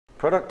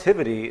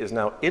Productivity is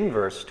now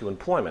inverse to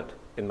employment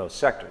in most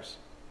sectors.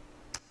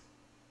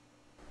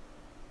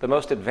 The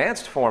most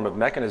advanced form of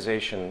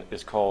mechanization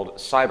is called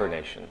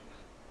cybernation,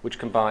 which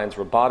combines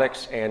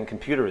robotics and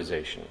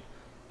computerization.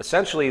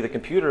 Essentially, the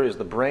computer is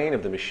the brain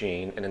of the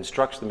machine and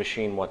instructs the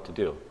machine what to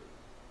do.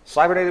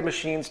 Cybernetic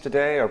machines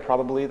today are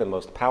probably the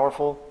most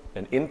powerful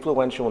and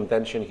influential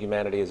invention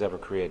humanity has ever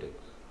created.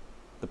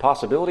 The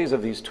possibilities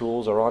of these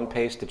tools are on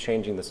pace to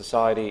changing the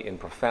society in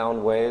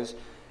profound ways,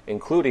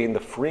 including the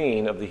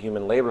freeing of the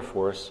human labor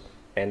force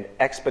and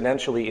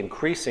exponentially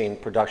increasing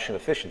production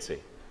efficiency.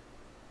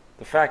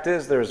 The fact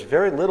is, there is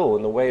very little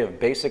in the way of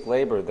basic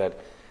labor that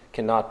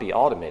cannot be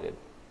automated.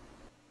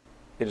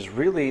 It is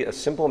really a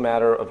simple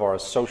matter of our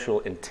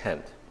social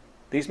intent.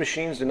 These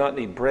machines do not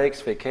need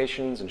breaks,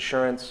 vacations,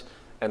 insurance,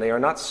 and they are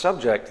not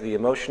subject to the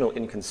emotional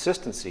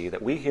inconsistency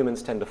that we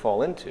humans tend to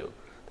fall into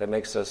that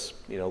makes us,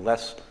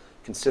 less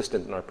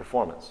consistent in our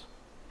performance.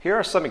 Here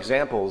are some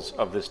examples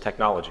of this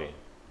technology.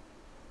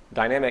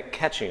 Dynamic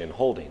catching and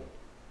holding.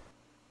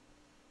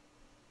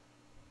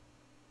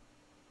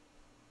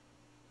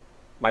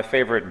 My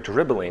favorite,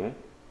 dribbling.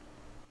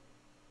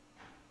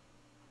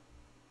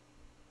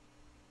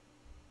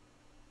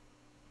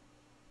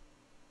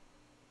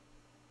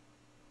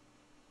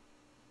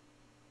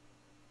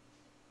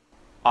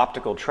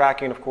 Optical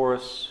tracking, of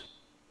course.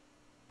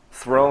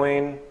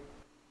 Throwing.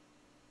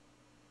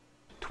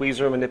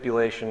 Tweezer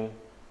manipulation.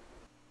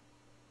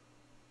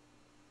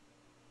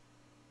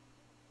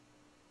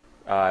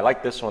 I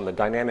like this one, the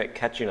dynamic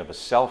catching of a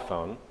cell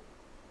phone.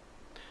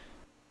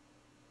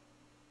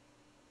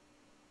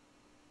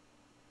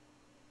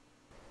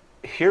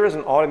 Here is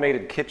an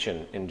automated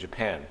kitchen in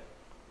Japan.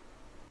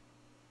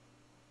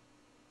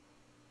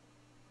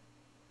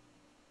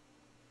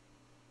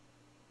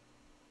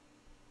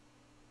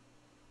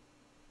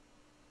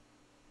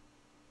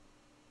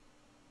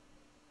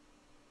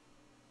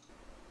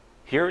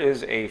 Here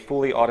is a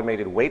fully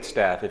automated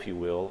waitstaff, if you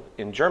will,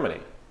 in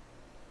Germany.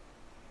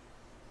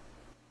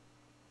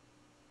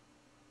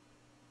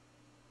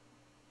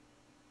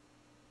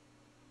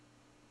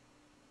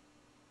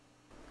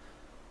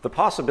 The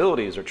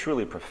possibilities are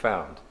truly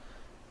profound.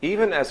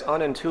 Even as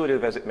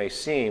unintuitive as it may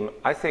seem,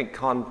 I think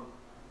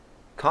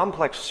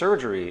complex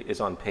surgery is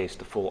on pace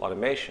to full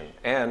automation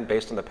and,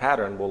 based on the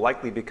pattern, will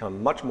likely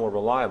become much more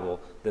reliable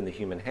than the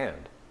human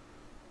hand.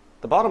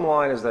 The bottom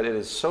line is that it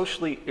is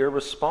socially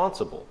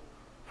irresponsible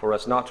for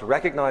us not to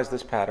recognize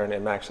this pattern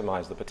and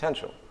maximize the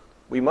potential.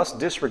 We must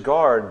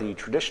disregard the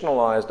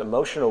traditionalized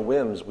emotional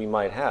whims we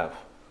might have.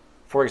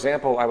 For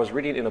example, I was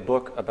reading in a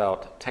book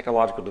about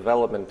technological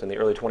development in the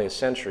early 20th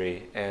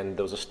century, and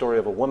there was a story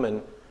of a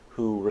woman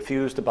who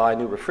refused to buy a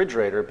new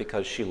refrigerator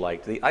because she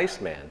liked the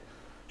Iceman.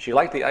 She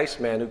liked the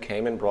Iceman who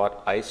came and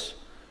brought ice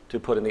to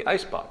put in the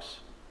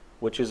icebox,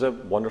 which is a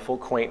wonderful,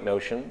 quaint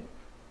notion,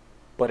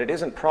 but it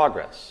isn't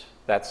progress.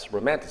 That's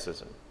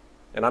romanticism.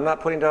 And I'm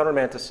not putting down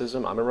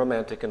romanticism. I'm a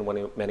romantic in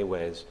many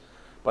ways.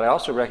 But I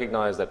also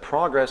recognize that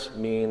progress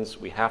means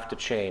we have to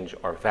change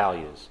our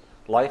values.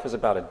 Life is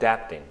about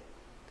adapting.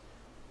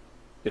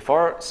 If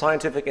our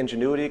scientific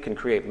ingenuity can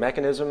create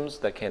mechanisms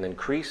that can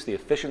increase the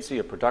efficiency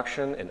of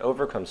production and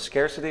overcome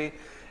scarcity,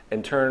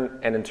 and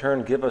in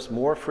turn give us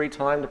more free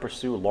time to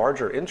pursue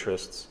larger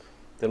interests,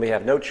 then we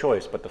have no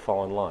choice but to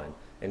fall in line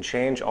and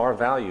change our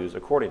values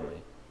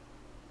accordingly.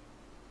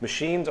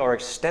 Machines are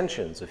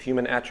extensions of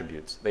human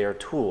attributes. They are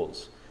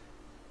tools.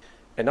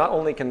 And not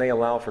only can they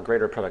allow for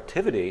greater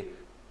productivity,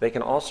 they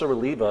can also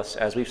relieve us,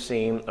 as we've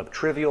seen, of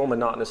trivial,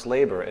 monotonous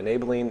labor,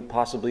 enabling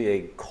possibly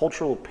a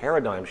cultural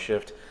paradigm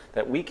shift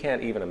that we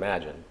can't even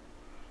imagine.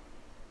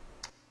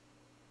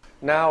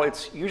 Now,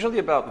 it's usually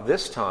about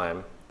this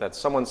time that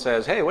someone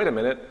says, hey, wait a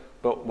minute,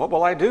 but what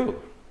will I do?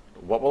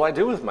 What will I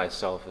do with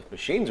myself if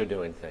machines are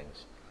doing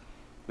things?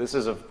 This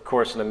is, of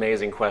course, an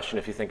amazing question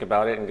if you think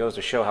about it, and goes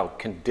to show how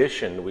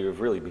conditioned we've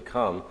really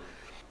become.